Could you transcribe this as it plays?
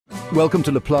Welcome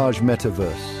to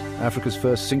𝗚𝗘𝗡𝗵𝗧, Africa's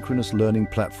first synchronous learning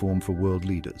platform for world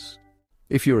leaders.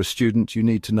 If you're a student, you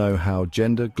need to know how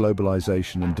gender,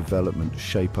 globalization and development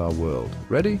shape our world.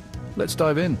 Ready? Let's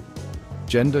dive in.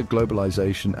 Gender,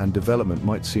 globalization and development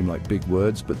might seem like big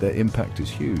words, but their impact is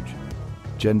huge.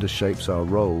 Gender shapes our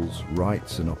roles,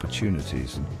 rights and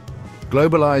opportunities. And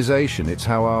globalization, it's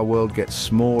how our world gets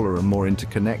smaller and more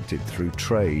interconnected through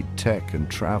trade, tech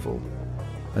and travel.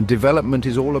 And development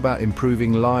is all about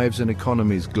improving lives and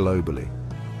economies globally.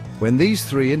 When these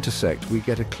three intersect, we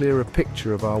get a clearer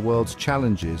picture of our world's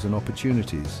challenges and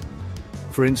opportunities.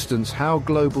 For instance, how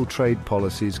global trade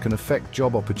policies can affect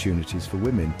job opportunities for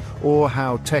women, or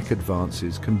how tech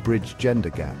advances can bridge gender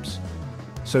gaps.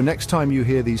 So next time you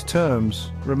hear these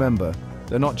terms, remember,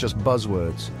 they're not just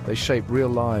buzzwords, they shape real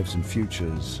lives and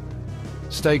futures.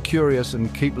 Stay curious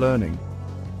and keep learning.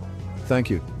 Thank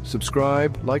you.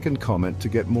 Subscribe, like and comment to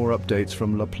get more updates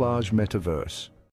from 𝗚𝗘𝗡𝗵𝗧.